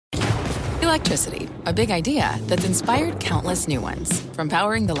Electricity, a big idea that's inspired countless new ones. From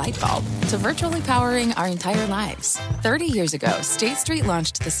powering the light bulb to virtually powering our entire lives. 30 years ago, State Street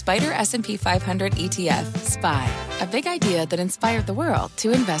launched the Spider S&P 500 ETF, SPY. A big idea that inspired the world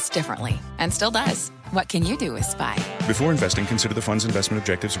to invest differently. And still does. What can you do with SPY? Before investing, consider the fund's investment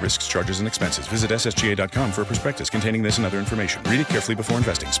objectives, risks, charges, and expenses. Visit ssga.com for a prospectus containing this and other information. Read it carefully before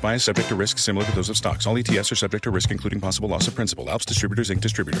investing. SPY is subject to risks similar to those of stocks. All ETFs are subject to risk, including possible loss of principal. Alps Distributors, Inc.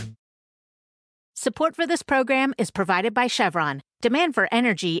 Distributor. Support for this program is provided by Chevron. Demand for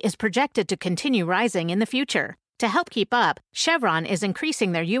energy is projected to continue rising in the future. To help keep up, Chevron is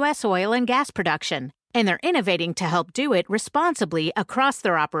increasing their U.S. oil and gas production. And they're innovating to help do it responsibly across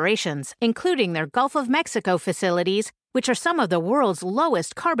their operations, including their Gulf of Mexico facilities, which are some of the world's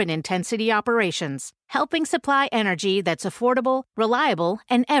lowest carbon intensity operations, helping supply energy that's affordable, reliable,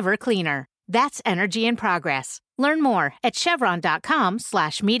 and ever cleaner. That's energy in progress. Learn more at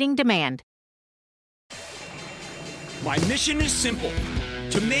chevron.com/meeting demand. My mission is simple,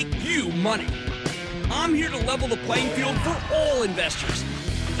 to make you money. I'm here to level the playing field for all investors.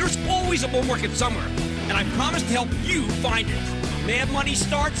 There's always a bull market somewhere, and I promise to help you find it. Mad Money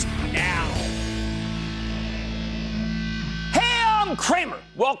starts now. Hey, I'm Cramer.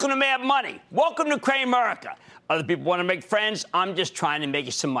 Welcome to Mad Money. Welcome to Cramerica. Other people want to make friends. I'm just trying to make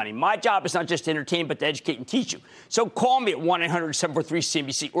you some money. My job is not just to entertain, but to educate and teach you. So call me at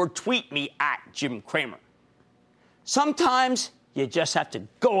 1-800-743-CNBC or tweet me at Jim Cramer. Sometimes you just have to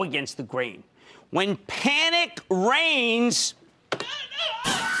go against the grain. When panic reigns,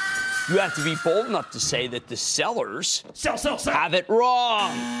 you have to be bold enough to say that the sellers have it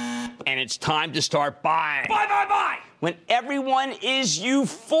wrong. And it's time to start buying. Buy. When everyone is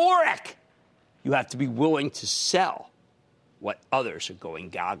euphoric, you have to be willing to sell what others are going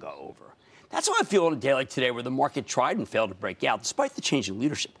gaga over. That's how I feel on a day like today where the market tried and failed to break out despite the change in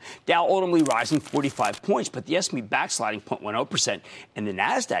leadership. Dow ultimately rising 45 points, but the S&P backsliding 0.10% and the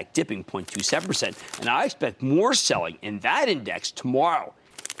Nasdaq dipping 0.27%. And I expect more selling in that index tomorrow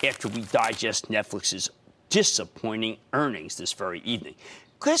after we digest Netflix's disappointing earnings this very evening.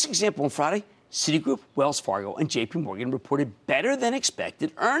 Classic example on Friday, Citigroup, Wells Fargo, and JP Morgan reported better than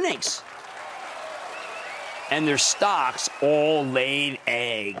expected earnings. And their stocks all laid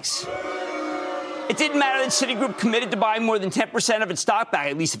eggs. It didn't matter that Citigroup committed to buying more than 10% of its stock back,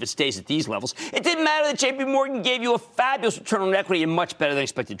 at least if it stays at these levels. It didn't matter that JP Morgan gave you a fabulous return on equity and much better than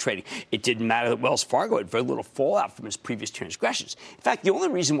expected trading. It didn't matter that Wells Fargo had very little fallout from its previous transgressions. In fact, the only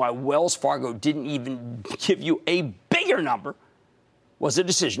reason why Wells Fargo didn't even give you a bigger number was a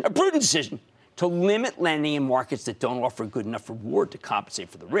prudent decision, to limit lending in markets that don't offer a good enough reward to compensate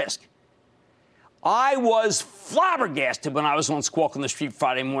for the risk. I was flabbergasted when I was on Squawk on the Street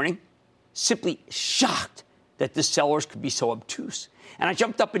Friday morning, simply shocked that the sellers could be so obtuse. And I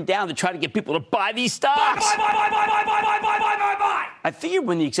jumped up and down to try to get people to buy these stocks. Buy. I figured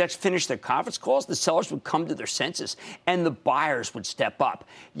when the execs finished their conference calls, the sellers would come to their senses and the buyers would step up.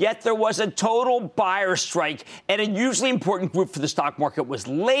 Yet there was a total buyer strike, and a hugely important group for the stock market was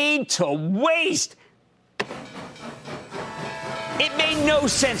laid to waste. It made no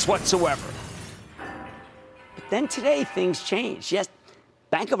sense whatsoever. But then today, things changed. Yes,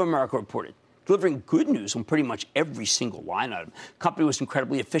 Bank of America reported, delivering good news on pretty much every single line item. The company was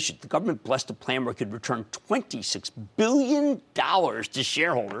incredibly efficient. The government blessed a plan where it could return $26 billion to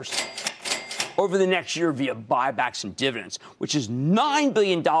shareholders over the next year via buybacks and dividends, which is $9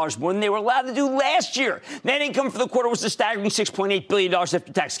 billion more than they were allowed to do last year. Net income for the quarter was a staggering $6.8 billion after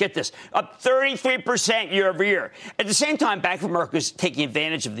tax. Get this, up 33% year over year. At the same time, Bank of America is taking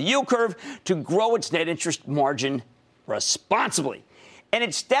advantage of the yield curve to grow its net interest margin responsibly. And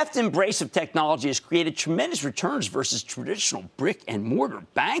its deft embrace of technology has created tremendous returns versus traditional brick and mortar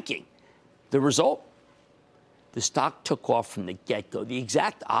banking. The result? The stock took off from the get-go, the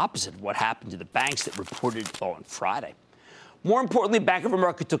exact opposite of what happened to the banks that reported on Friday. More importantly, Bank of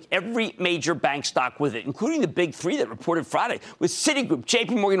America took every major bank stock with it, including the big three that reported Friday, with Citigroup,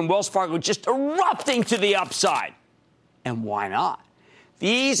 JP Morgan, and Wells Fargo just erupting to the upside. And why not?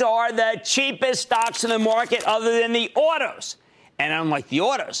 These are the cheapest stocks in the market other than the autos. And unlike the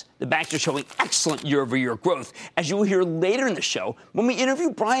autos, the banks are showing excellent year-over-year growth, as you will hear later in the show when we interview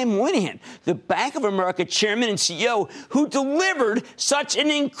Brian Moynihan, the Bank of America chairman and CEO, who delivered such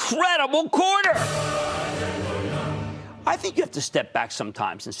an incredible quarter. I think you have to step back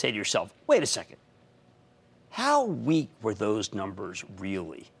sometimes and say to yourself, wait a second, how weak were those numbers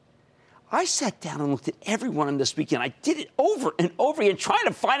really? I sat down and looked at every one of them this weekend. I did it over and over again, trying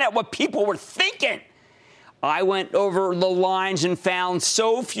to find out what people were thinking. I went over the lines and found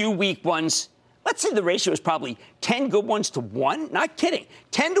so few weak ones. Let's say the ratio is probably 10 good ones to 1. Not kidding.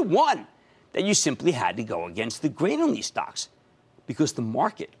 10 to 1. that you simply had to go against the grain on these stocks because the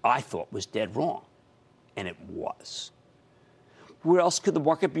market, I thought, was dead wrong. And it was. Where else could the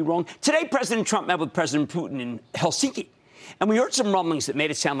market be wrong? Today, President Trump met with President Putin in Helsinki. And we heard some rumblings that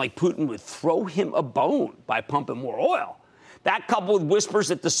made it sound like Putin would throw him a bone by pumping more oil. That, coupled with whispers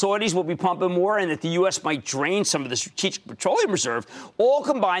that the Saudis will be pumping more and that the U.S. might drain some of the strategic petroleum reserve, all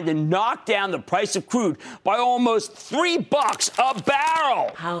combined to knock down the price of crude by almost $3 a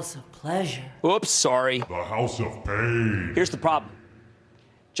barrel. House of pleasure. Oops, sorry. The house of pain. Here's the problem.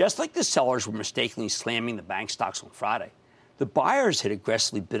 Just like the sellers were mistakenly slamming the bank stocks on Friday, the buyers had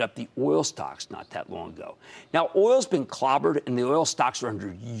aggressively bid up the oil stocks not that long ago. Now, oil's been clobbered, and the oil stocks are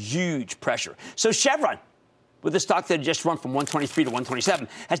under huge pressure. So Chevron, with the stock that had just run from 123 to 127,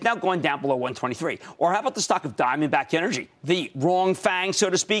 has now gone down below 123. Or how about the stock of Diamondback Energy, the wrong fang, so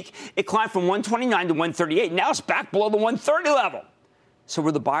to speak? It climbed from 129 to 138. Now it's back below the 130 level. So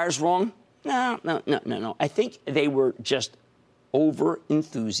were the buyers wrong? No. I think they were just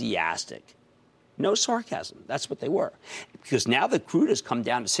over-enthusiastic. No sarcasm. That's what they were. Because now the crude has come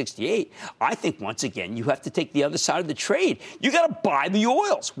down to 68, I think once again you have to take the other side of the trade. You got to buy the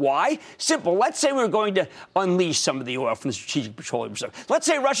oils. Why? Simple. Let's say we're going to unleash some of the oil from the Strategic Petroleum Reserve. Let's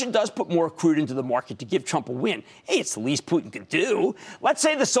say Russia does put more crude into the market to give Trump a win. Hey, it's the least Putin could do. Let's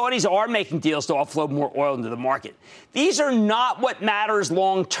say the Saudis are making deals to offload more oil into the market. These are not what matters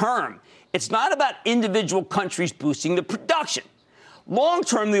long term. It's not about individual countries boosting the production.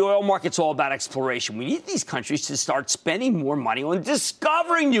 Long-term, the oil market's all about exploration. We need these countries to start spending more money on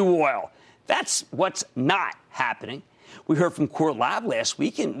discovering new oil. That's what's not happening. We heard from Core Lab last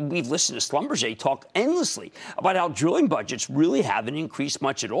week, and we've listened to Schlumberger talk endlessly about how drilling budgets really haven't increased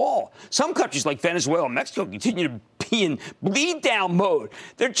much at all. Some countries like Venezuela and Mexico continue to be in bleed-down mode.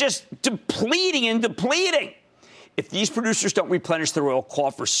 They're just depleting and depleting. If these producers don't replenish their oil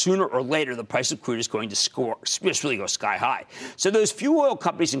coffers sooner or later, the price of crude is going to just really go sky high. So those few oil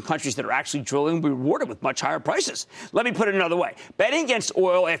companies in countries that are actually drilling will be rewarded with much higher prices. Let me put it another way. Betting against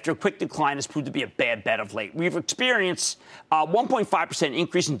oil after a quick decline has proved to be a bad bet of late. We've experienced a 1.5%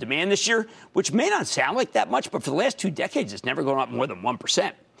 increase in demand this year, which may not sound like that much, but for the last 2 decades, it's never gone up more than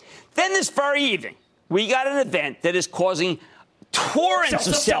 1%. Then this very evening, we got an event that is causing torrents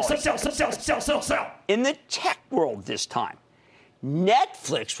of sell. In the tech world this time,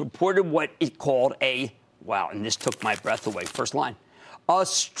 Netflix reported what it called and this took my breath away, first line, a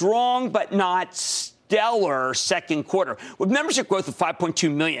strong but not stellar second quarter. With membership growth of 5.2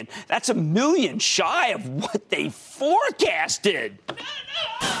 million, that's 1 million shy of what they forecasted.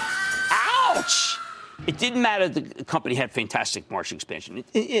 Ouch! It didn't matter. The company had fantastic margin expansion.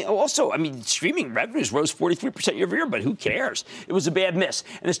 Also, streaming revenues rose 43% year over year, but who cares? It was a bad miss.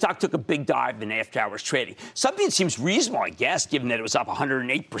 And the stock took a big dive in after-hours trading. Something that seems reasonable, I guess, given that it was up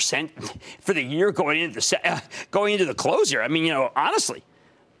 108% for the year going into the close here. Honestly,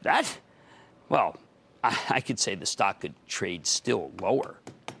 I could say the stock could trade still lower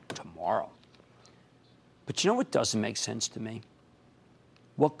tomorrow. But you know what doesn't make sense to me?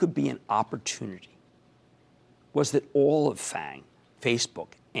 What could be an opportunity was that all of FANG, Facebook,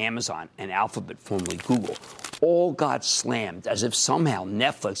 Amazon, and Alphabet, formerly Google, all got slammed as if somehow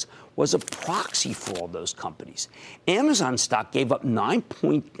Netflix was a proxy for all those companies. Amazon stock gave up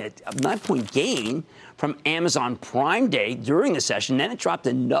 9-point gain from Amazon Prime Day during the session. Then it dropped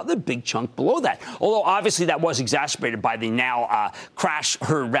another big chunk below that. Although obviously that was exacerbated by the now crash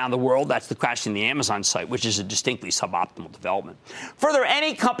heard around the world. That's the crash in the Amazon site, which is a distinctly suboptimal development. Further,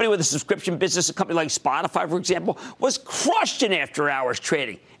 any company with a subscription business, a company like Spotify, for example, was crushed in after-hours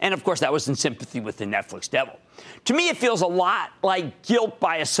trading. And, of course, that was in sympathy with the Netflix devil. To me, it feels a lot like guilt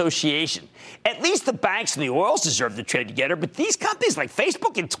by association. At least the banks and the oils deserve to trade together, but these companies like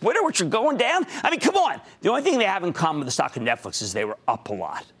Facebook and Twitter, which are going down, come on. The only thing they have in common with the stock of Netflix is they were up a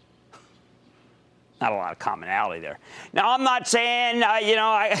lot. Not a lot of commonality there. Now, I'm not saying,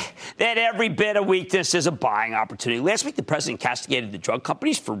 that every bit of weakness is a buying opportunity. Last week, the president castigated the drug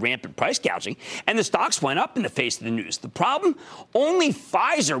companies for rampant price gouging, and the stocks went up in the face of the news. The problem? Only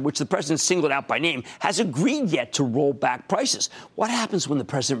Pfizer, which the president singled out by name, has agreed yet to roll back prices. What happens when the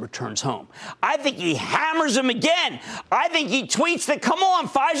president returns home? I think he hammers them again. I think he tweets that, come on,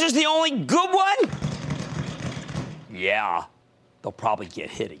 Pfizer's the only good one. Yeah, they'll probably get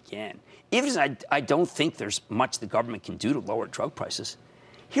hit again. Even as I don't think there's much the government can do to lower drug prices.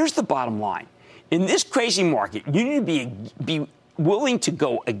 Here's the bottom line. In this crazy market, you need to be willing to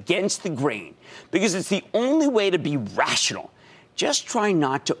go against the grain because it's the only way to be rational. Just try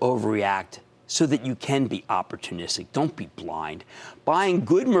not to overreact so that you can be opportunistic. Don't be blind. Buying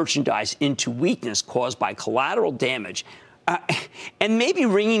good merchandise into weakness caused by collateral damage And maybe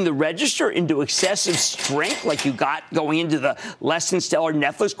ringing the register into excessive strength like you got going into the less than stellar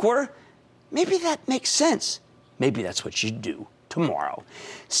Netflix quarter, maybe that makes sense. Maybe that's what you do tomorrow.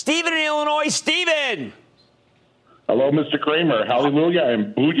 Stephen in Illinois. Stephen. Hello, Mr. Cramer. Hallelujah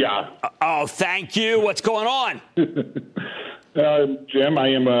and booyah. Oh, thank you. What's going on? Jim, I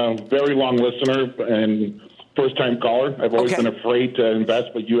am a very long listener and first-time caller. I've always been afraid to invest,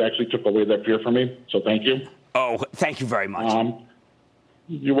 but you actually took away that fear from me, so thank you. Oh, thank you very much.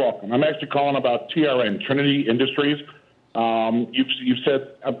 You're welcome. I'm actually calling about TRN, Trinity Industries. You've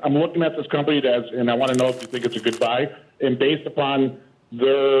said, I'm looking at this company and I want to know if you think it's a good buy. And based upon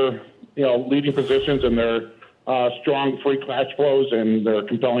their leading positions and their strong free cash flows and their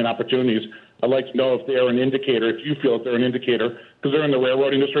compelling opportunities, I'd like to know if they're an indicator, if you feel that they're an indicator, because they're in the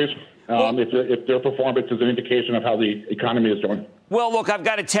railroad industries, if their performance is an indication of how the economy is doing. Well, look, I've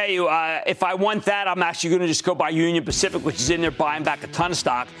got to tell you, if I want that, I'm actually going to just go buy Union Pacific, which is in there buying back a ton of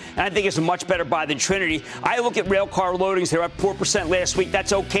stock. And I think it's a much better buy than Trinity. I look at rail car loadings. They were up 4% last week.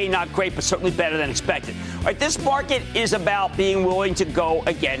 That's okay, not great, but certainly better than expected. All right, this market is about being willing to go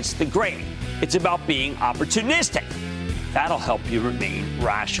against the grain. It's about being opportunistic. That'll help you remain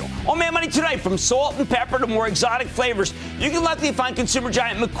rational. On Mad Money tonight, from salt and pepper to more exotic flavors, you can likely find consumer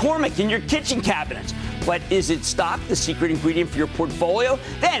giant McCormick in your kitchen cabinets. But is it stock, the secret ingredient for your portfolio?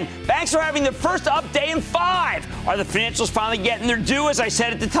 Then, banks are having their first up day in 5. Are the financials finally getting their due, as I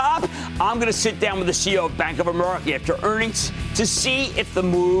said at the top? I'm going to sit down with the CEO of Bank of America after earnings to see if the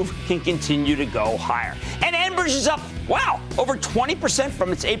move can continue to go higher. And Enbridge is up, over 20%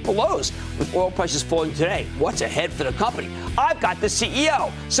 from its April lows, with oil prices falling today. What's ahead for the company? I've got the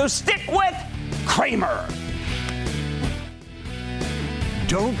CEO, so stick with Cramer.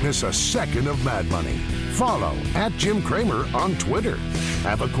 Don't miss a second of Mad Money. Follow @Jim Cramer on Twitter.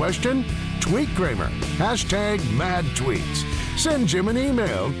 Have a question? Tweet Cramer. #MadTweets. Send Jim an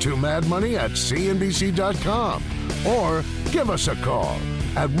email to madmoney@cnbc.com or give us a call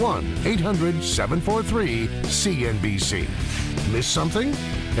at 1-800-743-CNBC. Miss something?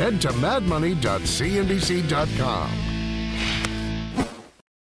 Head to madmoney.cnbc.com.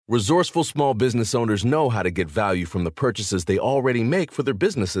 Resourceful small business owners know how to get value from the purchases they already make for their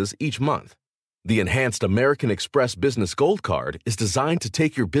businesses each month. The enhanced American Express Business Gold Card is designed to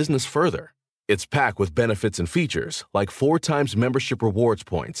take your business further. It's packed with benefits and features like 4 times membership rewards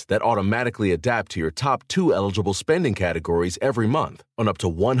points that automatically adapt to your top 2 eligible spending categories every month on up to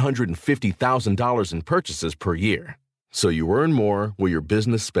 $150,000 in purchases per year. So you earn more where your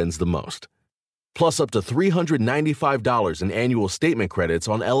business spends the most. Plus up to $395 in annual statement credits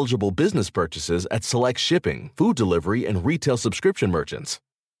on eligible business purchases at select shipping, food delivery, and retail subscription merchants.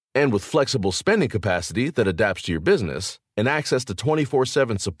 And with flexible spending capacity that adapts to your business and access to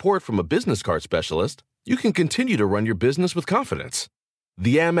 24/7 support from a business card specialist, you can continue to run your business with confidence.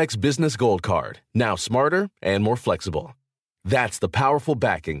 The Amex Business Gold Card, now smarter and more flexible. That's the powerful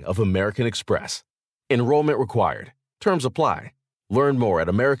backing of American Express. Enrollment required. Terms apply. Learn more at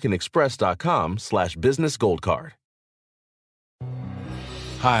americanexpress.com/businessgoldcard.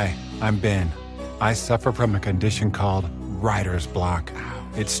 Hi, I'm Ben. I suffer from a condition called writer's block.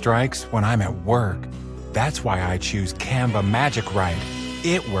 It strikes when I'm at work. That's why I choose Canva Magic Write.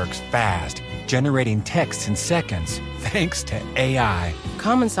 It works fast, generating text in seconds, thanks to AI.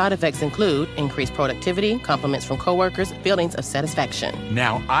 Common side effects include increased productivity, compliments from coworkers, feelings of satisfaction.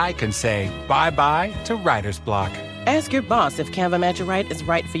 Now I can say bye-bye to writer's block. Ask your boss if Canva Magic Write is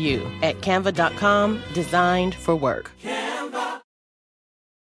right for you at canva.com, designed for work. Canva.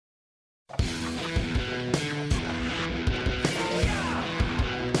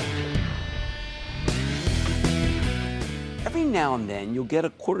 Every now and then, you'll get a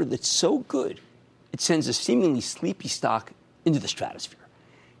quarter that's so good, it sends a seemingly sleepy stock into the stratosphere.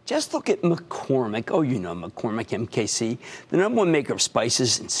 Just look at McCormick. Oh, you know McCormick, MKC, the number 1 maker of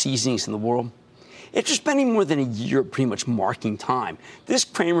spices and seasonings in the world. After spending more than a year pretty much marking time, this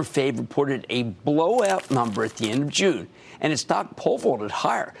Cramer fave reported a blowout number at the end of June, and its stock pole vaulted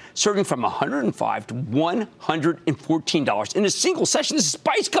higher, surging from $105 to $114 in a single session. This is a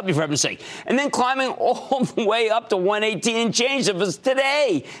spice company, for heaven's sake, and then climbing all the way up to $118 and change of us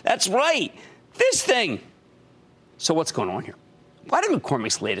today. That's right, this thing. So what's going on here? Why did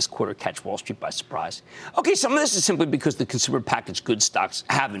McCormick's latest quarter catch Wall Street by surprise? Okay, some of this is simply because the consumer packaged goods stocks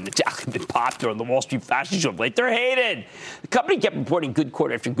haven't exactly been popular on the Wall Street fashion show of late. They're hated. The company kept reporting good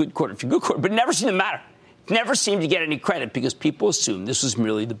quarter after good quarter after good quarter, but it never seemed to matter. It never seemed to get any credit because people assumed this was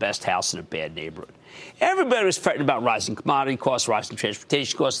merely the best house in a bad neighborhood. Everybody was fretting about rising commodity costs, rising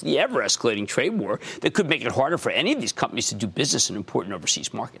transportation costs, the ever-escalating trade war that could make it harder for any of these companies to do business in important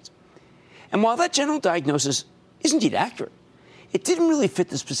overseas markets. And while that general diagnosis is indeed accurate. It didn't really fit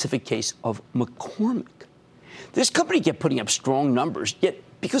the specific case of McCormick. This company kept putting up strong numbers, yet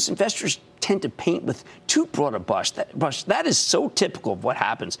because investors tend to paint with too broad a brush, that is so typical of what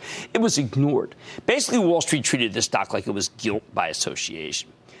happens, it was ignored. Basically, Wall Street treated this stock like it was guilt by association.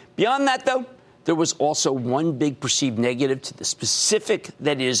 Beyond that, though, there was also one big perceived negative to the specific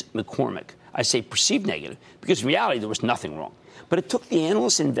that is McCormick. I say perceived negative because in reality there was nothing wrong. But it took the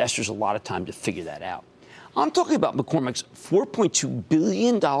analysts and investors a lot of time to figure that out. I'm talking about McCormick's $4.2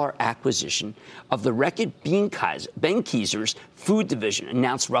 billion acquisition of the Reckitt Benckiser's food division,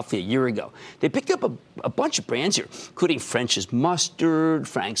 announced roughly a year ago. They picked up a bunch of brands here, including French's Mustard,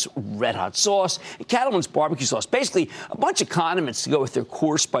 Frank's Red Hot Sauce, and Cattleman's Barbecue Sauce. Basically, a bunch of condiments to go with their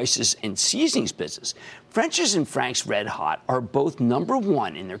core spices and seasonings business. French's and Frank's Red Hot are both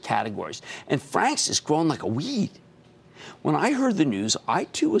 #1 in their categories, and Frank's is growing like a weed. When I heard the news, I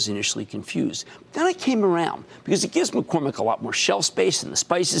too was initially confused. Then I came around because it gives McCormick a lot more shelf space in the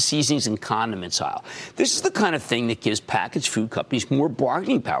spices, seasonings, and condiments aisle. This is the kind of thing that gives packaged food companies more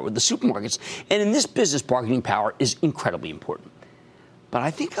bargaining power with the supermarkets. And in this business, bargaining power is incredibly important. But I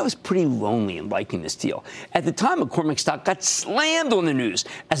think I was pretty lonely in liking this deal. At the time, McCormick stock got slammed on the news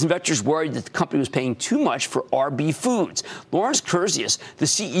as investors worried that the company was paying too much for RB Foods. Lawrence Kurzius, the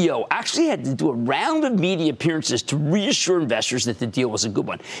CEO, actually had to do a round of media appearances to reassure investors that the deal was a good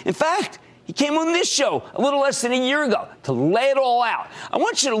one. In fact, he came on this show a little less than a year ago to lay it all out. I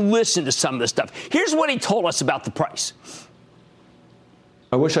want you to listen to some of this stuff. Here's what he told us about the price.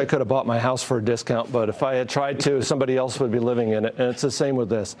 I wish I could have bought my house for a discount, but if I had tried to, somebody else would be living in it. And it's the same with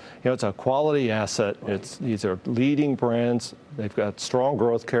this. You know, it's a quality asset. These are leading brands. They've got strong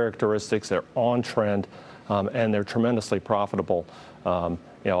growth characteristics. They're on trend, and they're tremendously profitable. A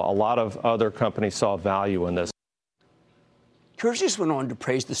lot of other companies saw value in this. Kurzius went on to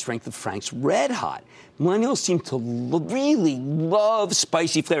praise the strength of Frank's Red Hot. Millennials seem to really love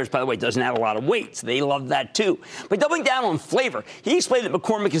spicy flavors. By the way, it doesn't add a lot of weight, so they love that too. By doubling down on flavor, he explained that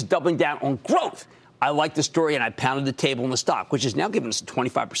McCormick is doubling down on growth. I liked the story, and I pounded the table in the stock, which has now given us a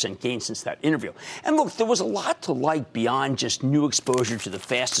 25% gain since that interview. And look, there was a lot to like beyond just new exposure to the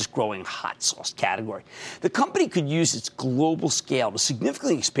fastest-growing hot sauce category. The company could use its global scale to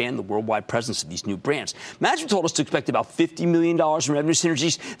significantly expand the worldwide presence of these new brands. Management told us to expect about $50 million in revenue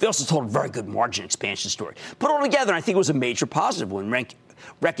synergies. They also told a very good margin expansion story. Put it all together, I think it was a major positive when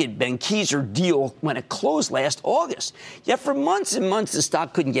Reckitt Benckiser deal when it closed last August. Yet for months and months, the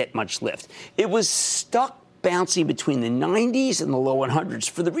stock couldn't get much lift. It was stuck bouncing between the 90s and the low 100s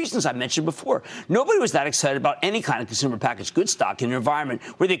for the reasons I mentioned before. Nobody was that excited about any kind of consumer packaged goods stock in an environment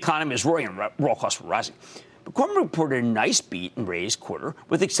where the economy is roaring and raw costs were rising. McCormick reported a nice beat and raised quarter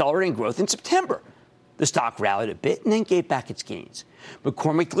with accelerating growth in September. The stock rallied a bit and then gave back its gains.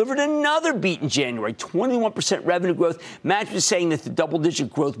 McCormick delivered another beat in January, 21% revenue growth. Management is saying that the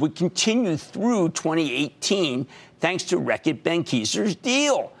double-digit growth would continue through 2018 thanks to Reckitt Benckiser's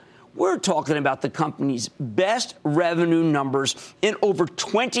deal. We're talking about the company's best revenue numbers in over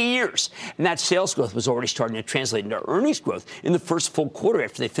 20 years. And that sales growth was already starting to translate into earnings growth in the first full quarter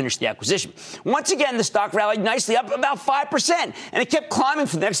after they finished the acquisition. Once again, the stock rallied nicely, up about 5%, and it kept climbing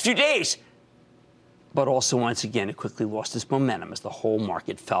for the next few days. But also, once again, it quickly lost its momentum as the whole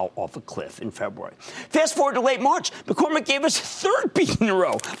market fell off a cliff in February. Fast forward to late March, McCormick gave us a third beat in a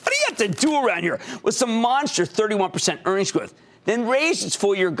row. What do you have to do around here? With some monster 31% earnings growth. Then raised its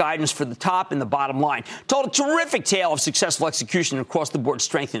full-year guidance for the top and the bottom line. Told a terrific tale of successful execution across the board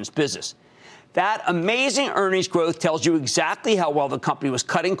strength in its business. That amazing earnings growth tells you exactly how well the company was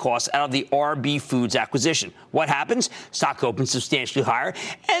cutting costs out of the RB Foods acquisition. What happens? Stock opens substantially higher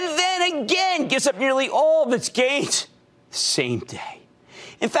and then again gives up nearly all of its gains the same day.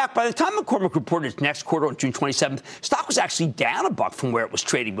 In fact, by the time McCormick reported its next quarter on June 27th, stock was actually down $1 from where it was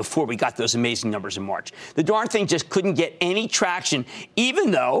trading before we got those amazing numbers in March. The darn thing just couldn't get any traction,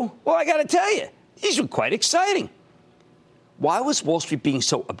 even though, well, I got to tell you, these were quite exciting. Why was Wall Street being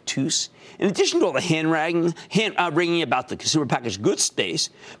so obtuse? In addition to all the hand-wringing about the consumer packaged goods space,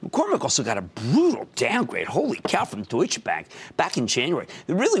 McCormick also got a brutal downgrade, holy cow, from Deutsche Bank back in January.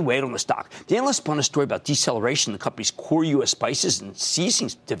 They really weighed on the stock. The analysts spun a story about deceleration in the company's core U.S. spices and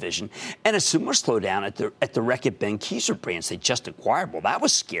seasonings division and a similar slowdown at the Reckitt Benckiser brands they just acquired. Well, that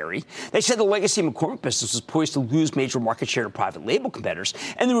was scary. They said the legacy McCormick business was poised to lose major market share to private label competitors,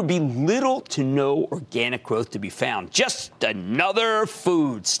 and there would be little to no organic growth to be found. Just another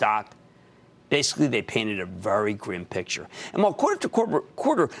food stock. Basically, they painted a very grim picture. And while quarter to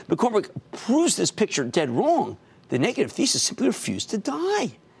quarter, McCormick proves this picture dead wrong, the negative thesis simply refused to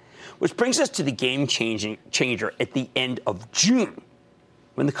die. Which brings us to the game changer at the end of June,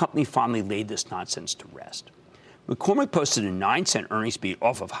 when the company finally laid this nonsense to rest. McCormick posted a 9-cent earnings beat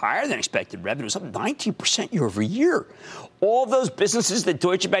off of higher than expected revenues, up 19% year over year. All those businesses that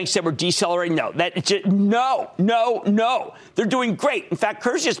Deutsche Bank said were decelerating, no. They're doing great. In fact,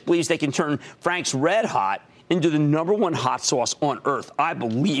 Curtius believes they can turn Frank's Red Hot into the #1 hot sauce on earth. I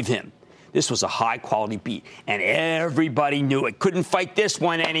believe him. This was a high-quality beat, and everybody knew it. Couldn't fight this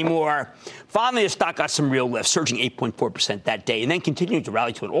one anymore. Finally, the stock got some real lift, surging 8.4% that day, and then continued to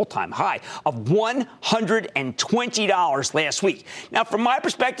rally to an all-time high of $120 last week. Now, from my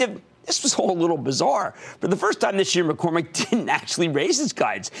perspective, this was all a little bizarre. For the first time this year, McCormick didn't actually raise his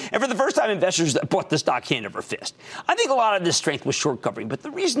guidance. And for the first time, investors bought the stock hand over fist. I think a lot of this strength was short covering, but the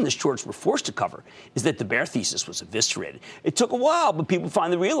reason the shorts were forced to cover is that the bear thesis was eviscerated. It took a while, but people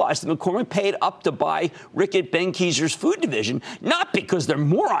finally realized that McCormick paid up to buy Rickett Benckiser's food division, not because they're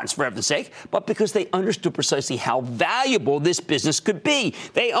morons, for heaven's sake, but because they understood precisely how valuable this business could be.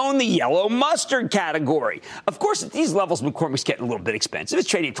 They own the yellow mustard category. Of course, at these levels, McCormick's getting a little bit expensive. It's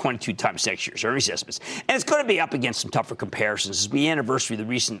trading at 22 times next year's earnings estimates. And it's going to be up against some tougher comparisons as we anniversary the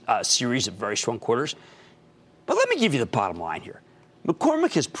recent series of very strong quarters. But let me give you the bottom line here.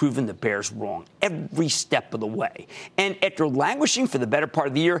 McCormick has proven the bears wrong every step of the way. And after languishing for the better part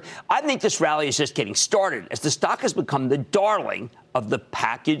of the year, I think this rally is just getting started as the stock has become the darling of the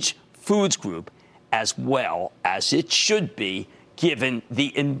packaged foods group, as well as it should be, given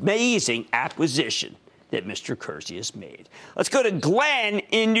the amazing acquisition that Mr. Curtius made. Let's go to Glenn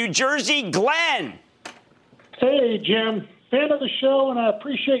in New Jersey. Glenn. Hey, Jim. Fan of the show, and I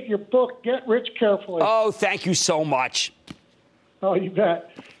appreciate your book, Get Rich Carefully. Oh, thank you so much. Oh, you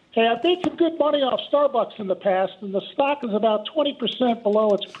bet. Hey, I've made some good money off Starbucks in the past, and the stock is about 20%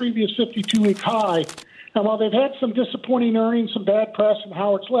 below its previous 52-week high. And while they've had some disappointing earnings, some bad press, and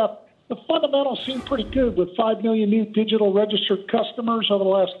Howard's left, the fundamentals seem pretty good with 5 million new digital registered customers over the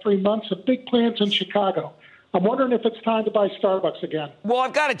last 3 months and big plans in Chicago. I'm wondering if it's time to buy Starbucks again. Well,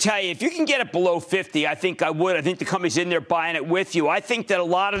 I've got to tell you, if you can get it below 50, I think I would. I think the company's in there buying it with you. I think that a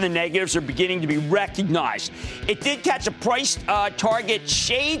lot of the negatives are beginning to be recognized. It did catch a price target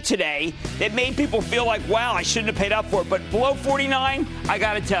shade today that made people feel like, wow, I shouldn't have paid up for it. But below 49, I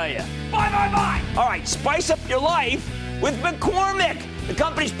got to tell you, buy. All right, spice up your life with McCormick. The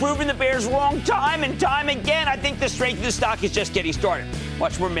company's proven the bears wrong time and time again. I think the strength of the stock is just getting started.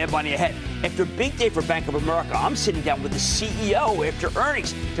 Much more Mad Money ahead. After a big day for Bank of America, I'm sitting down with the CEO after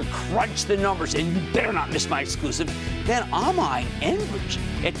earnings to crunch the numbers, and you better not miss my exclusive. Then I'm eyeing Enbridge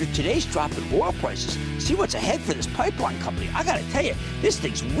after today's drop in oil prices. See what's ahead for this pipeline company. I got to tell you, this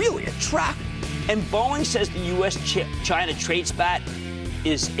thing's really attractive. And Boeing says the U.S.-China trade spat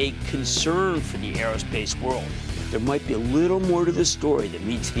is a concern for the aerospace world. There might be a little more to the story that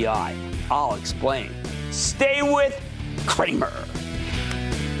meets the eye. I'll explain. Stay with Cramer.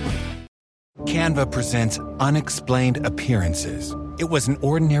 Canva presents Unexplained Appearances. It was an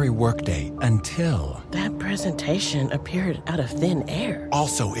ordinary workday until... That presentation appeared out of thin air.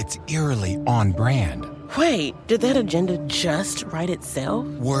 Also, it's eerily on brand. Wait, did that agenda just write itself?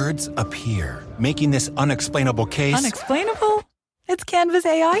 Words appear, making this unexplainable case... Unexplainable? It's Canva's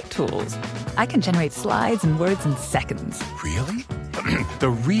AI tools. I can generate slides and words in seconds. Really? The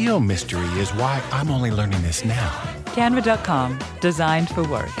real mystery is why I'm only learning this now. Canva.com, designed for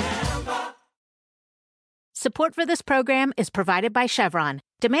work. Support for this program is provided by Chevron.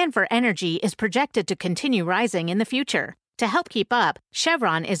 Demand for energy is projected to continue rising in the future. To help keep up,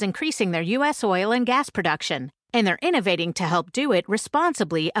 Chevron is increasing their U.S. oil and gas production. And they're innovating to help do it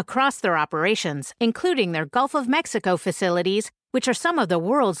responsibly across their operations, including their Gulf of Mexico facilities, which are some of the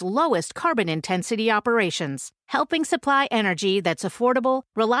world's lowest carbon intensity operations, helping supply energy that's affordable,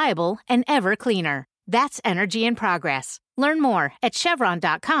 reliable, and ever cleaner. That's energy in progress. Learn more at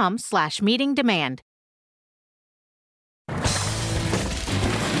chevron.com/meeting demand.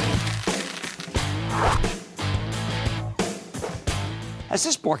 Has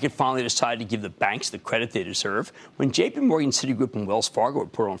this market finally decided to give the banks the credit they deserve? When JP Morgan, Citigroup, and Wells Fargo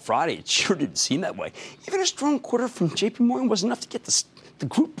reported on Friday, it sure didn't seem that way. Even a strong quarter from JP Morgan was enough to get the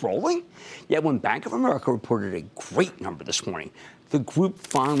group rolling. Yet when Bank of America reported a great number this morning, the group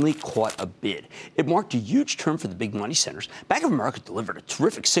finally caught a bid. It marked a huge turn for the big money centers. Bank of America delivered a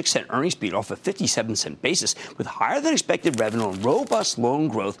terrific 6-cent earnings beat off a 57-cent basis with higher than expected revenue and robust loan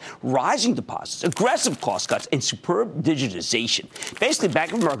growth, rising deposits, aggressive cost cuts, and superb digitization. Basically,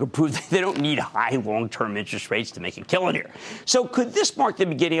 Bank of America proved that they don't need high long-term interest rates to make a killing here. So could this mark the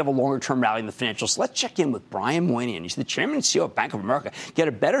beginning of a longer-term rally in the financials? Let's check in with Brian Moynihan. He's the chairman and CEO of Bank of America get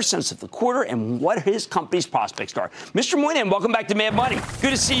a better sense of the quarter and what his company's prospects are. Mr. Moynihan, welcome back to Mad Money.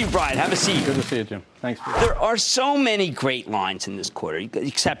 Good to see you, Brian. Have a seat. Good to see you, Jim. Thanks. There are so many great lines in this quarter. You got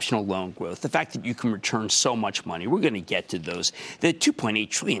exceptional loan growth, the fact that you can return so much money. We're going to get to those. The $2.8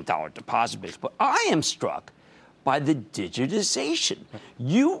 trillion deposit base. But I am struck by the digitization.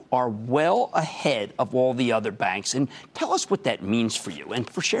 You are well ahead of all the other banks. And tell us what that means for you and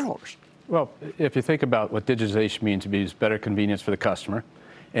for shareholders. Well, if you think about what digitization means, it means better convenience for the customer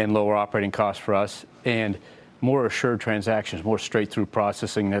and lower operating costs for us and more assured transactions, more straight-through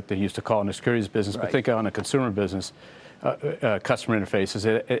processing that they used to call in the securities business. Right. But think on a consumer business, customer interfaces,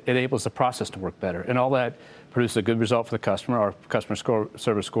 it enables the process to work better. And all that produces a good result for the customer. Our customer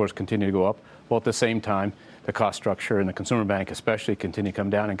service scores continue to go up, while at the same time, the cost structure in the consumer bank especially continue to come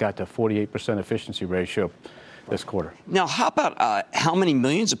down and got to 48% efficiency ratio this quarter. Now, how about how many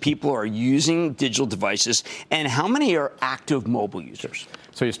millions of people are using digital devices and how many are active mobile users?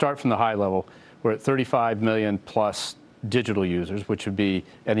 So you start from the high level. We're at 35 million plus digital users, which would be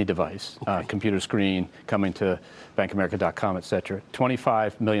any device, computer screen, coming to bankofamerica.com, et cetera.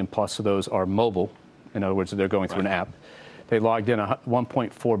 25 million plus of those are mobile. In other words, they're going through an app. They logged in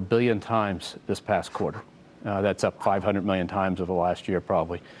 1.4 billion times this past quarter. That's up 500 million times over the last year,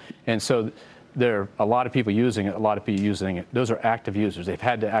 probably. And so there are a lot of people using it, a lot of people using it. Those are active users. They've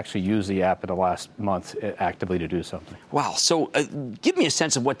had to actually use the app in the last month actively to do something. Wow. So give me a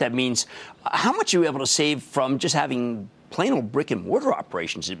sense of what that means. How much are you able to save from just having plain old brick and mortar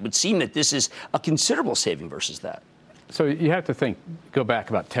operations? It would seem that this is a considerable saving versus that. So you have to go back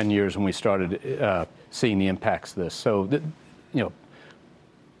about 10 years when we started seeing the impacts of this. So,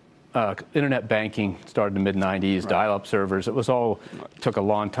 internet banking started in the mid-90s, dial-up servers. It was all took a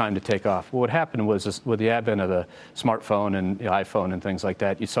long time to take off. What happened was with the advent of the smartphone and the iPhone and things like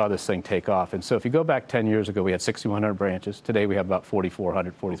that, you saw this thing take off. And so if you go back 10 years ago, we had 6,100 branches. Today we have about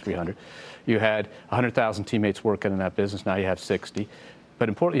 4,400, 4,300. You had 100,000 teammates working in that business. Now you have 60. But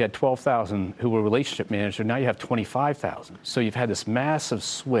importantly, you had 12,000 who were relationship managers. Now you have 25,000. So you've had this massive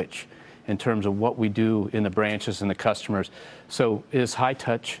switch in terms of what we do in the branches and the customers. So it is high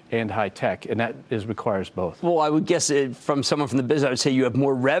touch and high tech, and that requires both. Well, I would guess from someone from the business, I would say you have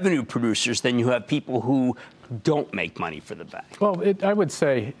more revenue producers than you have people who don't make money for the bank. Well, I would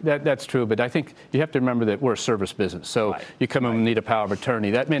say that's true, but I think you have to remember that we're a service business. So you come in and need a power of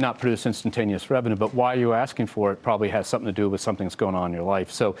attorney. That may not produce instantaneous revenue, but why you're asking for it probably has something to do with something that's going on in your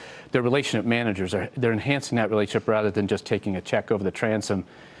life. So the relationship managers, they're enhancing that relationship rather than just taking a check over the transom,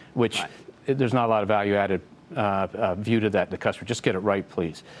 which there's not a lot of value-added view to that, the customer. Just get it right,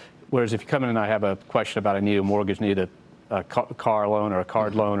 please. Whereas if you come in and I have a question about I need a mortgage, need a car loan or a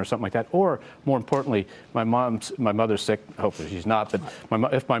card loan or something like that, or more importantly, my mother's sick. Hopefully she's not,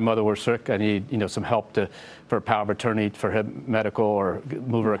 but if my mother were sick, I need some help for a power of attorney for her medical or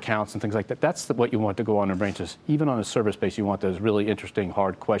move her accounts and things like that. That's what you want to go on in branches. Even on a service base, you want those really interesting,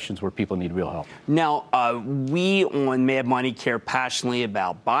 hard questions where people need real help. Now, we on Mad Money care passionately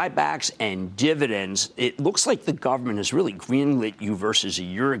about buybacks and dividends. It looks like the government has really greenlit you versus a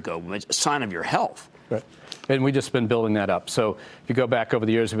year ago. It's a sign of your health. Right. And we've just been building that up. So if you go back over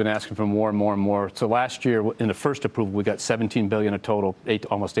the years, we've been asking for more and more and more. So last year, in the first approval, we got $17 billion of total,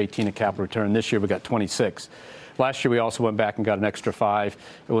 almost 18 in capital return. This year, we got 26. Last year, we also went back and got an extra 5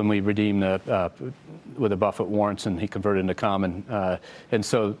 when we redeemed with the Buffett warrants, and he converted into common. And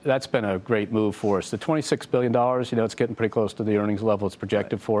so that's been a great move for us. The $26 billion, it's getting pretty close to the earnings level it's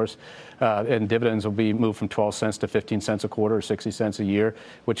projected for us. And dividends will be moved from 12 cents to 15 cents a quarter, or 60 cents a year,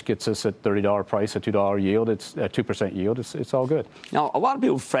 which gets us at $30 price, a $2 yield. It's a 2% yield. It's all good. Now, a lot of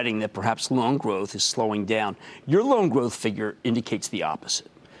people are fretting that perhaps loan growth is slowing down. Your loan growth figure indicates the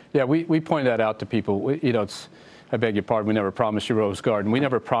opposite. Yeah, we point that out to people. I beg your pardon, we never promised you Rose Garden. We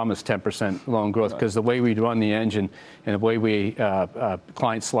never promised 10% loan growth because the way we run the engine and the way we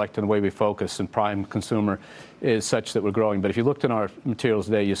client select and the way we focus and prime consumer is such that we're growing. But if you looked in our materials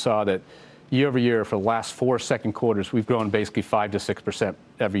today, you saw that year over year for the last 4 second quarters, we've grown basically 5 to 6%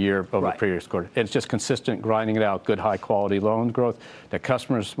 every year over the previous quarter. And it's just consistent, grinding it out, good high quality loan growth that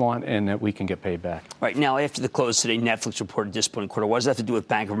customers want and that we can get paid back. Right. Now, after the close today, Netflix reported disappointing quarter. What does that have to do with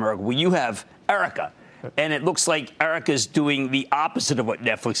Bank of America? Well, you have Erica. And it looks like Erica's doing the opposite of what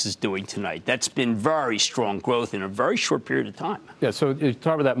Netflix is doing tonight. That's been very strong growth in a very short period of time. Yeah, so you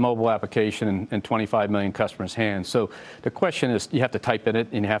start with that mobile application in 25 million customers' hands. So the question is, you have to type in it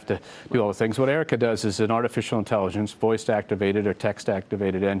and you have to do all the things. What Erica does is an artificial intelligence, voice-activated or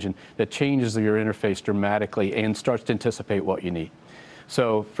text-activated engine that changes your interface dramatically and starts to anticipate what you need.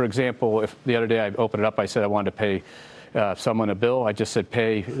 So, for example, if the other day I opened it up, I said I wanted to pay someone a bill. I just said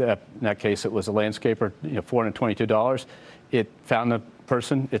pay. In that case, it was a landscaper, $422. It found the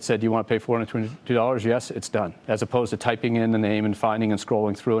person, it said, do you want to pay $422? Yes, it's done. As opposed to typing in the name and finding and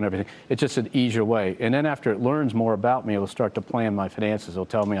scrolling through and everything. It's just an easier way. And then after it learns more about me, it will start to plan my finances. It'll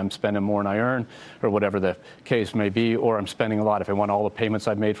tell me I'm spending more than I earn, or whatever the case may be, or I'm spending a lot. If I want all the payments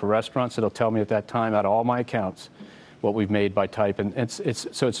I've made for restaurants, it'll tell me at that time out of all my accounts what we've made by type. And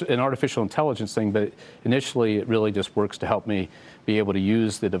so it's an artificial intelligence thing, but initially it really just works to help me be able to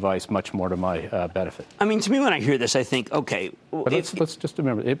use the device much more to my benefit. I mean, to me, when I hear this, I think, okay. Well, but let's just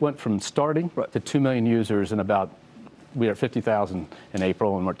remember, it went from starting to 2 million users in about, we are 50,000 in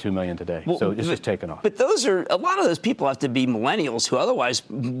April, and we're 2 million today. Well, so it's just taken off. But a lot of those people have to be millennials who otherwise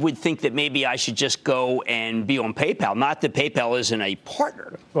would think that maybe I should just go and be on PayPal. Not that PayPal isn't a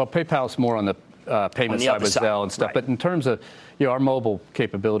partner. Well, PayPal's more on the payment side with Zelle and stuff. Right. But in terms of our mobile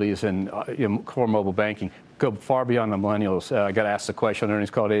capabilities and core mobile banking, go far beyond the millennials. I got asked the question on earnings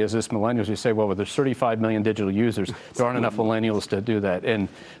call today, is this millennials? You say, well, there's 35 million digital users. There aren't enough millennials to do that. And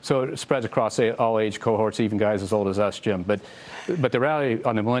so it spreads across all age cohorts, even guys as old as us, Jim. But the reality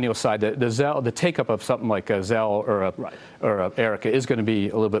on the millennial side, the take-up of something like a Zelle or a Erica is going to be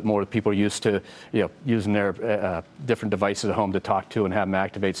a little bit more people are used to using their different devices at home to talk to and have them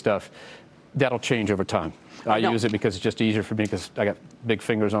activate stuff. That'll change over time. I use it because it's just easier for me because I got big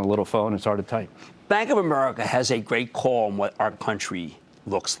fingers on a little phone. It's hard to type. Bank of America has a great call on what our country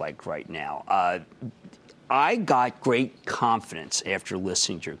looks like right now. I got great confidence after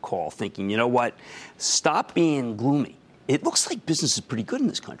listening to your call, thinking, you know what, stop being gloomy. It looks like business is pretty good in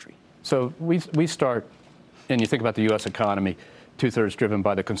this country. So we start, and you think about the U.S. economy, 2/3 driven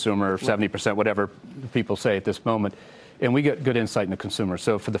by the consumer, 70%, whatever people say at this moment. And we get good insight in the consumer.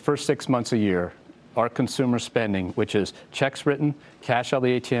 So for the first 6 months a year, our consumer spending, which is checks written, cash out of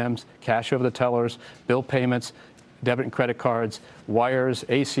the ATMs, cash over the tellers, bill payments, debit and credit cards, wires,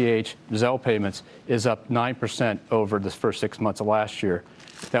 ACH, Zelle payments, is up 9% over the first 6 months of last year.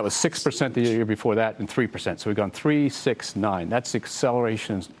 That was 6% the year before that and 3%. So we've gone 3, 6, 9. That's the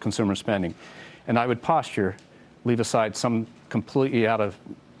acceleration in consumer spending. And I would posture, leave aside some completely out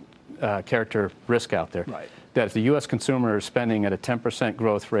of character risk out there. Right. That if the U.S. consumer is spending at a 10%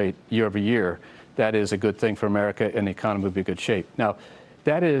 growth rate year over year, that is a good thing for America, and the economy will be in good shape. Now,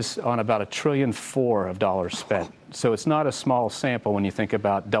 that is on about $1.4 trillion of dollars spent. So it's not a small sample when you think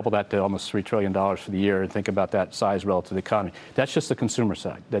about double that to almost $3 trillion for the year and think about that size relative to the economy. That's just the consumer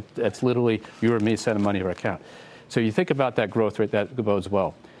side. That's literally you or me sending money to our account. So you think about that growth rate, that bodes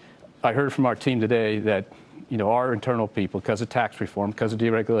well. I heard from our team today that our internal people, because of tax reform, because of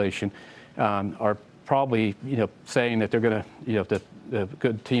deregulation, are probably, saying that they're going to, the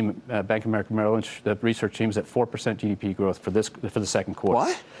good team, Bank of America Merrill Lynch, the research team is at 4% GDP growth for the second quarter.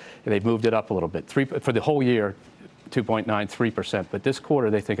 What? And they've moved it up a little bit. For the whole year, 2.9, 3%. But this quarter,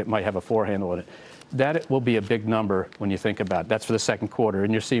 they think it might have a 4 handle in it. That will be a big number when you think about it. That's for the second quarter,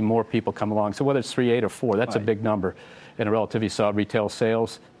 and you're seeing more people come along. So whether it's 3, 8, or 4, that's right. A big number. And a relatively solid retail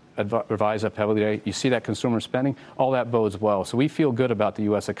sales. Revise up heavily today. You see that consumer spending, all that bodes well. So we feel good about the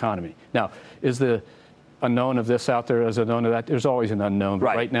U.S. economy. Now, is the unknown of this out there as an unknown of that? There's always an unknown.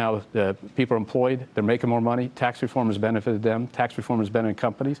 But right now, the people are employed. They're making more money. Tax reform has benefited them. Tax reform has benefited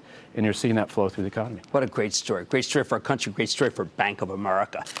companies. And you're seeing that flow through the economy. What a great story. Great story for our country. Great story for Bank of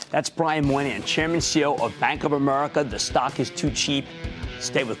America. That's Brian Moynihan, Chairman and CEO of Bank of America. The stock is too cheap.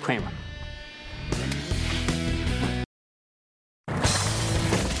 Stay with Cramer.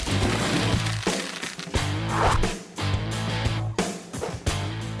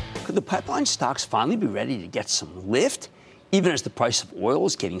 Could the pipeline stocks finally be ready to get some lift, even as the price of oil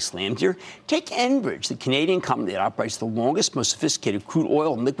is getting slammed here? Take Enbridge, the Canadian company that operates the longest, most sophisticated crude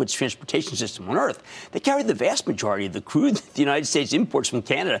oil and liquids transportation system on Earth. They carry the vast majority of the crude that the United States imports from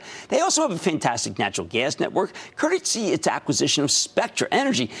Canada. They also have a fantastic natural gas network, courtesy its acquisition of Spectra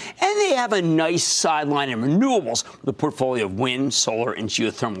Energy. And they have a nice sideline in renewables with a portfolio of wind, solar, and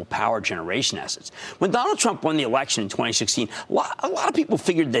geothermal power generation assets. When Donald Trump won the election in 2016, a lot of people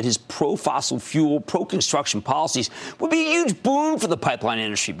figured that his pro-fossil fuel, pro-construction policies would be a huge boon for the pipeline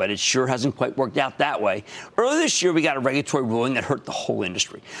industry, but it sure hasn't quite worked out that way. Earlier this year, we got a regulatory ruling that hurt the whole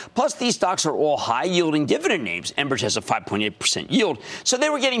industry. Plus, these stocks are all high-yielding dividend names. Enbridge has a 5.8% yield, so they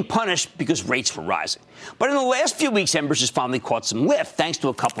were getting punished because rates were rising. But in the last few weeks, Enbridge has finally caught some lift, thanks to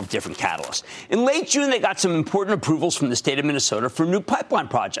a couple of different catalysts. In late June, they got some important approvals from the state of Minnesota for a new pipeline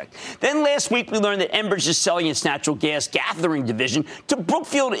project. Then last week, we learned that Enbridge is selling its natural gas gathering division to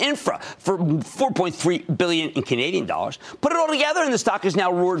Brookfield Infra for $4.3 billion in Canadian dollars. Put it all together, and the stock has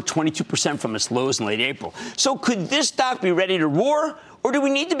now roared 22% from its lows in late April. So could this stock be ready to roar? Or do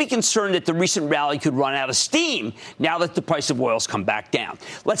we need to be concerned that the recent rally could run out of steam now that the price of oil's come back down?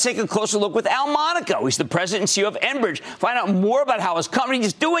 Let's take a closer look with Al Monaco. He's the president and CEO of Enbridge. Find out more about how his company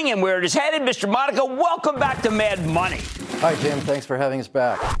is doing and where it is headed. Mr. Monaco, welcome back to Mad Money. Hi, Jim. Thanks for having us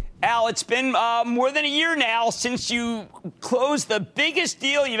back. Al, it's been more than a year now since you closed the biggest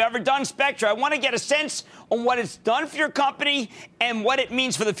deal you've ever done, Spectra. I want to get a sense on what it's done for your company and what it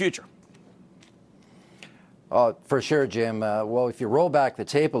means for the future. For sure, Jim. Well, if you roll back the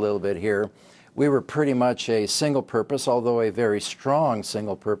tape a little bit here, we were pretty much a single purpose, although a very strong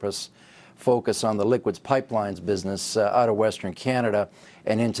single purpose focus on the liquids pipelines business out of Western Canada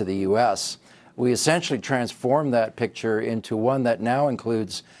and into the U.S. We essentially transformed that picture into one that now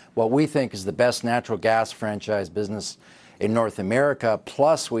includes what we think is the best natural gas franchise business in North America.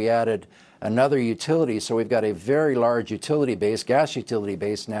 Plus, we added another utility. So we've got a very large utility base, gas utility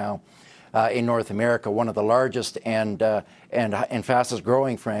base now in North America, one of the largest and fastest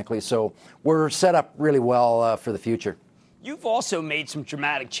growing, frankly. So we're set up really well for the future. You've also made some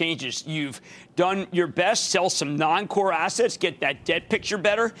dramatic changes. You've done your best, sell some non-core assets, get that debt picture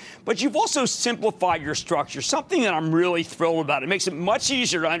better, but you've also simplified your structure, something that I'm really thrilled about. It makes it much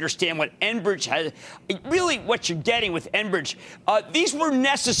easier to understand what Enbridge has, really what you're getting with Enbridge. These were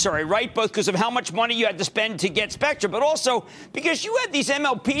necessary, right, both because of how much money you had to spend to get Spectra, but also because you had these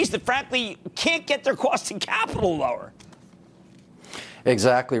MLPs that, frankly, can't get their cost of capital lower.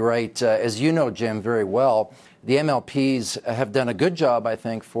 Exactly right. As you know, Jim, very well, the MLPs have done a good job, I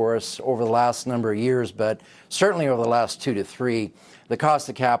think, for us over the last number of years, but certainly over the last 2 to 3, the cost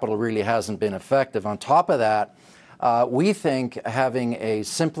of capital really hasn't been effective. On top of that, we think having a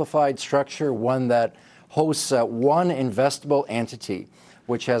simplified structure, one that hosts one investable entity,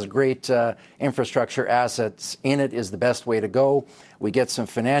 which has great infrastructure assets in it, is the best way to go. We get some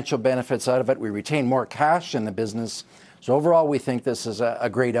financial benefits out of it. We retain more cash in the business. So overall, we think this is a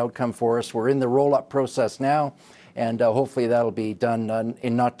great outcome for us. We're in the roll-up process now, and hopefully that'll be done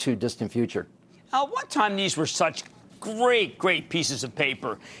in not too distant future. One time these were such great pieces of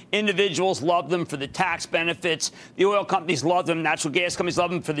paper. Individuals loved them for the tax benefits. The oil companies loved them. Natural gas companies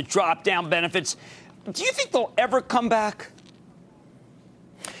loved them for the drop-down benefits. Do you think they'll ever come back?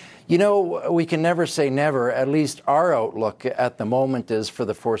 You know, we can never say never. At least our outlook at the moment is for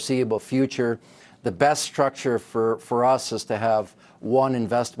the foreseeable future. The best structure for us is to have one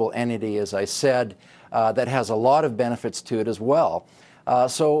investable entity, as I said, that has a lot of benefits to it as well.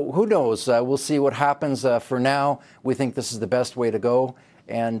 So who knows? We'll see what happens. For now, we think this is the best way to go,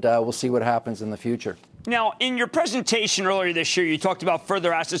 and we'll see what happens in the future. Now, in your presentation earlier this year, you talked about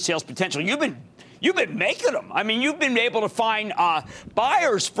further asset sales potential. You've been making them. I mean, you've been able to find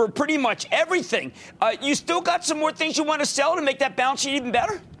buyers for pretty much everything. You still got some more things you want to sell to make that balance sheet even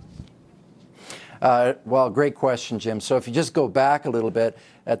better? Well, great question, Jim. So if you just go back a little bit,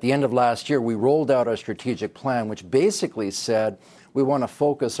 at the end of last year, we rolled out our strategic plan, which basically said we want to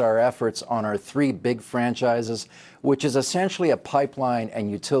focus our efforts on our 3 big franchises, which is essentially a pipeline and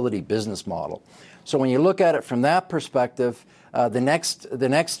utility business model. So when you look at it from that perspective, the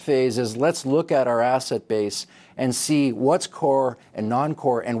next phase is let's look at our asset base and see what's core and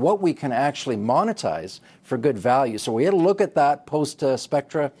non-core and what we can actually monetize for good value. So we had a look at that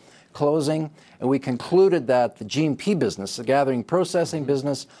post-Spectra closing, and we concluded that the G&P business, the gathering processing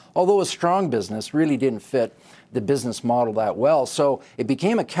business, although a strong business, really didn't fit the business model that well. So it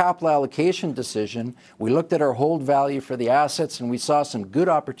became a capital allocation decision. We looked at our hold value for the assets, and we saw some good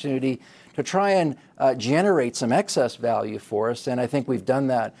opportunity to try and generate some excess value for us, and I think we've done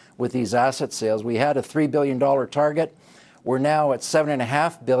that with these asset sales. We had a $3 billion target. We're now at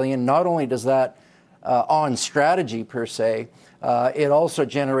 $7.5 billion. Not only does that on strategy per se, it also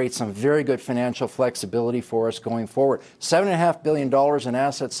generates some very good financial flexibility for us going forward. $7.5 billion in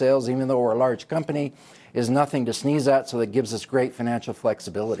asset sales, even though we're a large company, is nothing to sneeze at, so that gives us great financial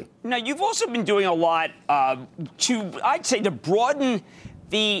flexibility. Now, you've also been doing a lot to broaden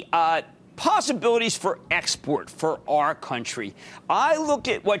the possibilities for export for our country. I look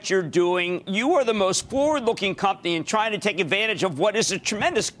at what you're doing. You are the most forward-looking company in trying to take advantage of what is a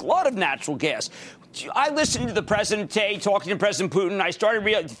tremendous glut of natural gas. I listened to the president today, talking to President Putin. I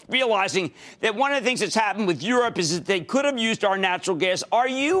started realizing that one of the things that's happened with Europe is that they could have used our natural gas. Are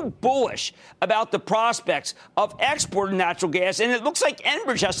you bullish about the prospects of exporting natural gas? And it looks like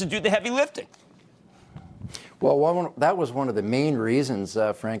Enbridge has to do the heavy lifting. Well, that was one of the main reasons,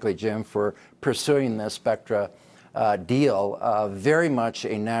 frankly, Jim, for pursuing the Spectra deal. Very much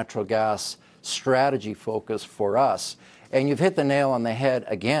a natural gas strategy focus for us. And you've hit the nail on the head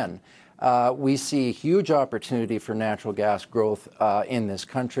again. we see huge opportunity for natural gas growth in this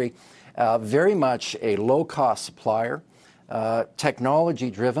country. Very much a low-cost supplier,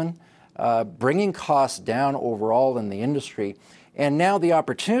 technology-driven, bringing costs down overall in the industry. And now the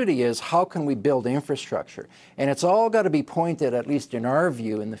opportunity is, how can we build infrastructure? And it's all got to be pointed, at least in our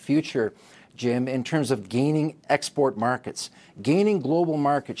view, in the future, Jim, in terms of gaining export markets, gaining global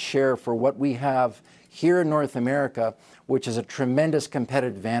market share for what we have here in North America, which is a tremendous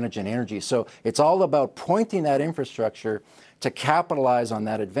competitive advantage in energy. So it's all about pointing that infrastructure to capitalize on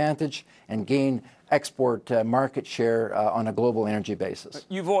that advantage and gain export market share on a global energy basis.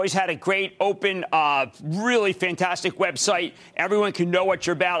 You've always had a great, open, really fantastic website. Everyone can know what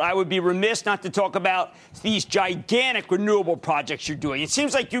you're about. I would be remiss not to talk about these gigantic renewable projects you're doing. It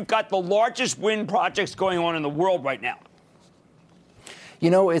seems like you've got the largest wind projects going on in the world right now.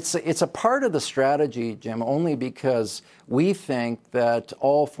 You know, it's a part of the strategy, Jim, only because we think that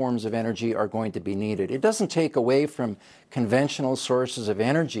all forms of energy are going to be needed. It doesn't take away from conventional sources of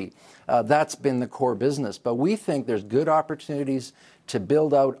energy. That's been the core business. But we think there's good opportunities to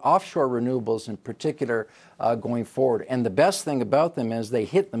build out offshore renewables in particular going forward. And the best thing about them is they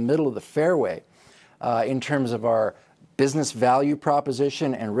hit the middle of the fairway in terms of our business value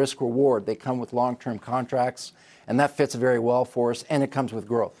proposition and risk reward. They come with long-term contracts, and that fits very well for us, and it comes with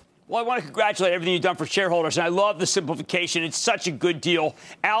growth. Well, I want to congratulate everything you've done for shareholders, and I love the simplification. It's such a good deal.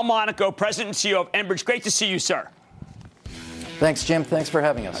 Al Monaco, President and CEO of Enbridge, great to see you, sir. Thanks, Jim. Thanks for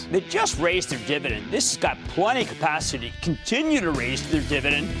having us. They just raised their dividend. This has got plenty of capacity to continue to raise their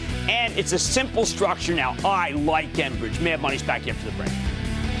dividend, and it's a simple structure now. I like Enbridge. Mad Money's back after the break.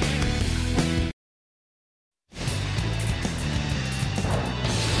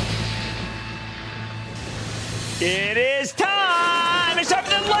 It is time. It's time for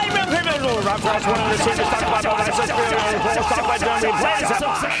the light round.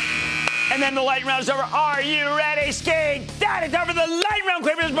 And then the lightning round is over. Are you ready, Skate? That is time for the lightning round.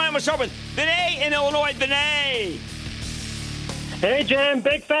 This is mine. We'll start with Vinay in Illinois. Vinay. Hey, Jim.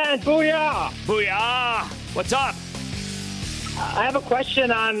 Big fan. Booyah. Booyah. What's up? I have a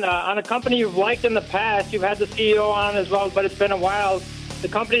question on a company you've liked in the past. You've had the CEO on as well, but it's been a while. The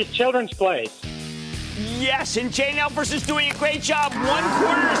company's Children's Place. Yes, and Jane Elfers is doing a great job. 1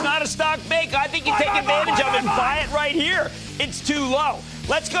 quarter is not a stock make. I think you take advantage of it and buy it right here. It's too low.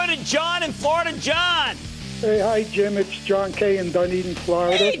 Let's go to John in Florida. John. Hey, hi, Jim. It's John Kay in Dunedin,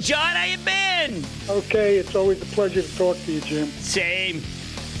 Florida. Hey, John. How you been? Okay. It's always a pleasure to talk to you, Jim. Same.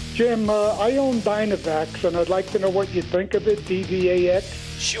 Jim, I own Dynavax, and I'd like to know what you think of it, DVAX.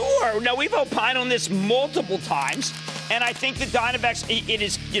 Sure. Now, we've opined on this multiple times, and I think the Dynavax, it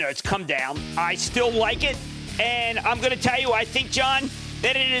is, it's come down. I still like it, and I'm going to tell you, I think, John,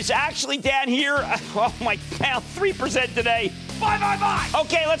 that it is actually down here, oh, my God, 3% today. Bye.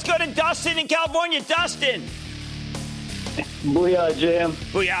 Okay, let's go to Dustin in California. Dustin. Booyah, Jim.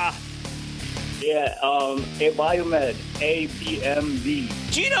 Booyah. Yeah, Biomed,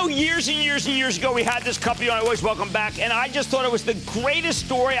 ABMD. Do you know years and years and years ago we had this company on Always Welcome Back, and I just thought it was the greatest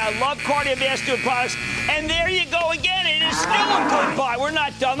story. I love cardiovascular products, and there you go again. It is still a good buy. We're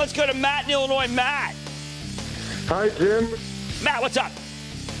not done. Let's go to Matt in Illinois. Matt. Hi, Jim. Matt, what's up?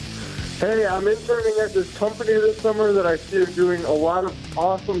 Hey, I'm interning at this company this summer that I see are doing a lot of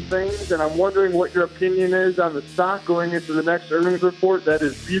awesome things, and I'm wondering what your opinion is on the stock going into the next earnings report. That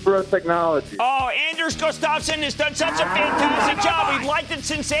is Vibra Technology. Oh, Anders Gustafsson has done such a fantastic job. We've liked it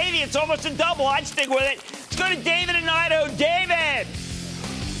since 80. It's almost a double. I'd stick with it. Let's go to David in Idaho. David.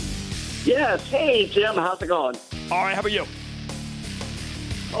 Yes. Hey, Jim. How's it going? All right. How about you?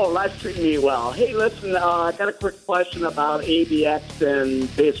 Oh, life's treating me well. Hey, listen, I got a quick question about ABX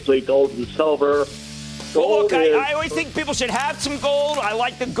and basically gold and silver. Well, look, I always think people should have some gold. I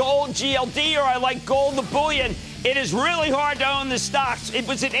like the gold GLD, or I like gold, the bullion. It is really hard to own the stocks.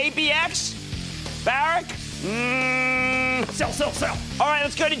 Was it ABX? Barrick? Sell. All right,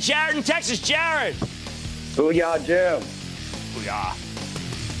 let's go to Jared in Texas. Jared. Booyah, Jim. Booyah.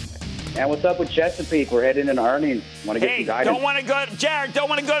 And what's up with Chesapeake? We're heading into earnings. Want to get some guidance? Don't want to go, Jared. Don't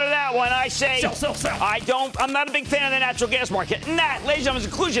want to go to that one. I say, sell. I'm not a big fan of the natural gas market. And that, ladies and gentlemen, is the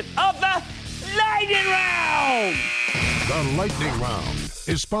conclusion of the Lightning Round. The Lightning Round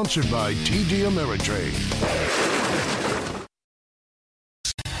is sponsored by TD Ameritrade.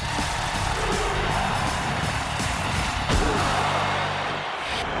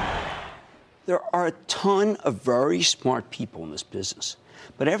 There are a ton of very smart people in this business.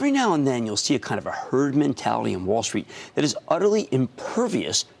 But every now and then you'll see a kind of a herd mentality in Wall Street that is utterly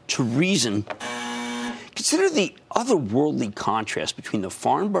impervious to reason. Consider the otherworldly contrast between the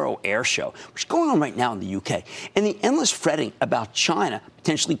Farnborough Air Show, which is going on right now in the UK, and the endless fretting about China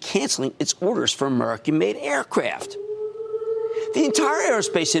potentially canceling its orders for American-made aircraft. The entire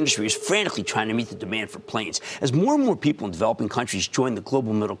aerospace industry is frantically trying to meet the demand for planes as more and more people in developing countries join the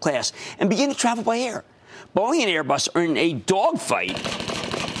global middle class and begin to travel by air. Boeing and Airbus are in a dogfight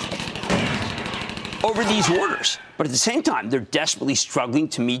over these orders. But at the same time, they're desperately struggling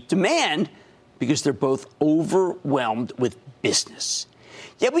to meet demand because they're both overwhelmed with business.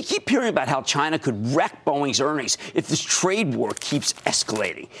 Yet we keep hearing about how China could wreck Boeing's earnings if this trade war keeps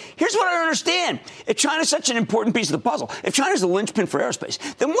escalating. Here's what I don't understand. If China's such an important piece of the puzzle, if China's the linchpin for aerospace,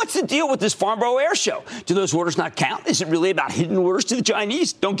 then what's the deal with this Farnborough Air Show? Do those orders not count? Is it really about hidden orders to the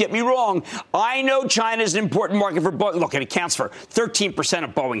Chinese? Don't get me wrong. I know China is an important market for Boeing. Look, it accounts for 13%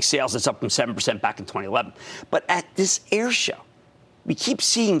 of Boeing's sales. It's up from 7% back in 2011. But at this air show, we keep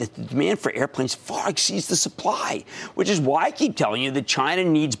seeing that the demand for airplanes far exceeds the supply, which is why I keep telling you that China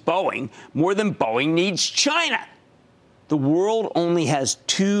needs Boeing more than Boeing needs China. The world only has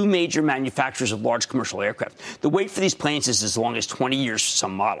two major manufacturers of large commercial aircraft. The wait for these planes is as long as 20 years for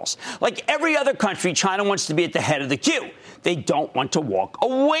some models. Like every other country, China wants to be at the head of the queue. They don't want to walk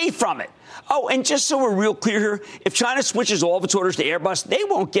away from it. Oh, and just so we're real clear here, if China switches all of its orders to Airbus, they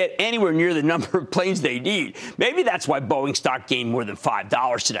won't get anywhere near the number of planes they need. Maybe that's why Boeing stock gained more than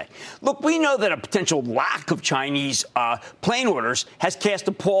 $5 today. Look, we know that a potential lack of Chinese plane orders has cast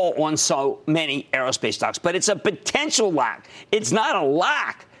a pall on so many aerospace stocks, but it's a potential lack. It's not a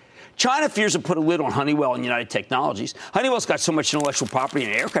lack. China fears to put a lid on Honeywell and United Technologies. Honeywell's got so much intellectual property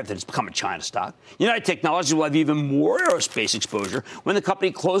in aircraft that it's become a China stock. United Technologies will have even more aerospace exposure when the company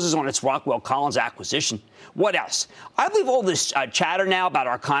closes on its Rockwell Collins acquisition. What else? I believe all this chatter now about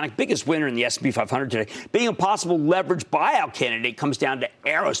Arconic, biggest winner in the S&P 500 today, being a possible leveraged buyout candidate comes down to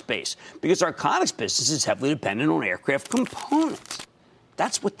aerospace because Arconic's business is heavily dependent on aircraft components.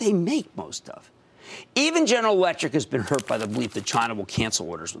 That's what they make most of. Even General Electric has been hurt by the belief that China will cancel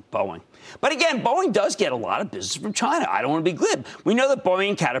orders with Boeing. But again, Boeing does get a lot of business from China. I don't want to be glib. We know that Boeing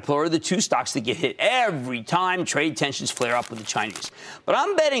and Caterpillar are the two stocks that get hit every time trade tensions flare up with the Chinese. But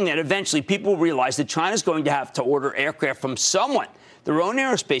I'm betting that eventually people will realize that China's going to have to order aircraft from someone. Their own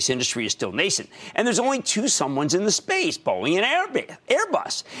aerospace industry is still nascent. And there's only two someones in the space, Boeing and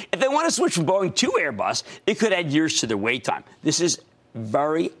Airbus. If they want to switch from Boeing to Airbus, it could add years to their wait time. This is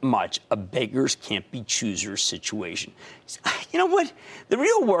very much a beggars can't be choosers situation. You know what? The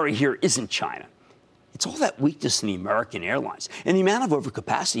real worry here isn't China. It's all that weakness in the American airlines and the amount of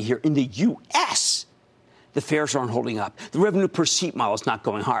overcapacity here in the U.S. The fares aren't holding up. The revenue per seat mile is not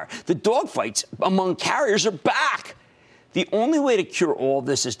going higher. The dogfights among carriers are back. The only way to cure all of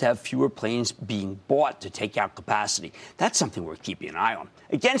this is to have fewer planes being bought to take out capacity. That's something we're keeping an eye on.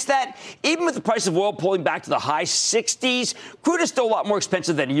 Against that, even with the price of oil pulling back to the high 60s, crude is still a lot more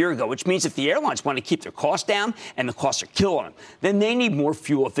expensive than a year ago, which means if the airlines want to keep their costs down, and the costs are killing them, then they need more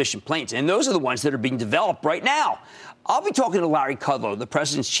fuel-efficient planes. And those are the ones that are being developed right now. I'll be talking to Larry Kudlow, the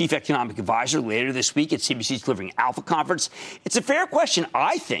president's chief economic advisor, later this week at CBC's Delivering Alpha Conference. It's a fair question,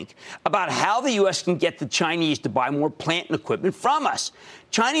 I think, about how the U.S. can get the Chinese to buy more plant and equipment from us.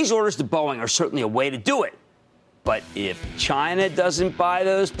 Chinese orders to Boeing are certainly a way to do it. But if China doesn't buy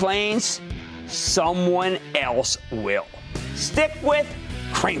those planes, someone else will. Stick with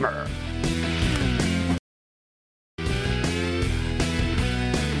Cramer.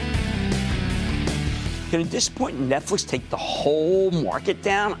 Can a disappointing Netflix take the whole market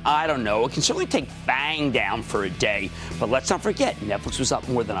down? I don't know. It can certainly take FANG down for a day. But let's not forget, Netflix was up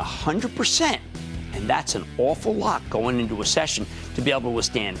more than 100%. And that's an awful lot going into a session to be able to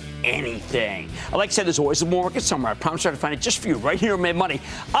withstand anything. Like I said, there's always a market somewhere. I promise I'll find it just for you right here on Mad Money.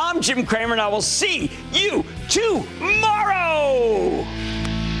 I'm Jim Cramer, and I will see you tomorrow.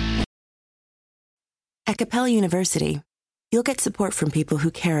 At Capella University, you'll get support from people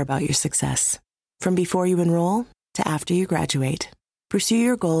who care about your success. From before you enroll to after you graduate, pursue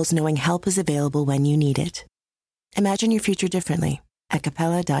your goals knowing help is available when you need it. Imagine your future differently at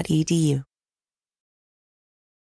capella.edu.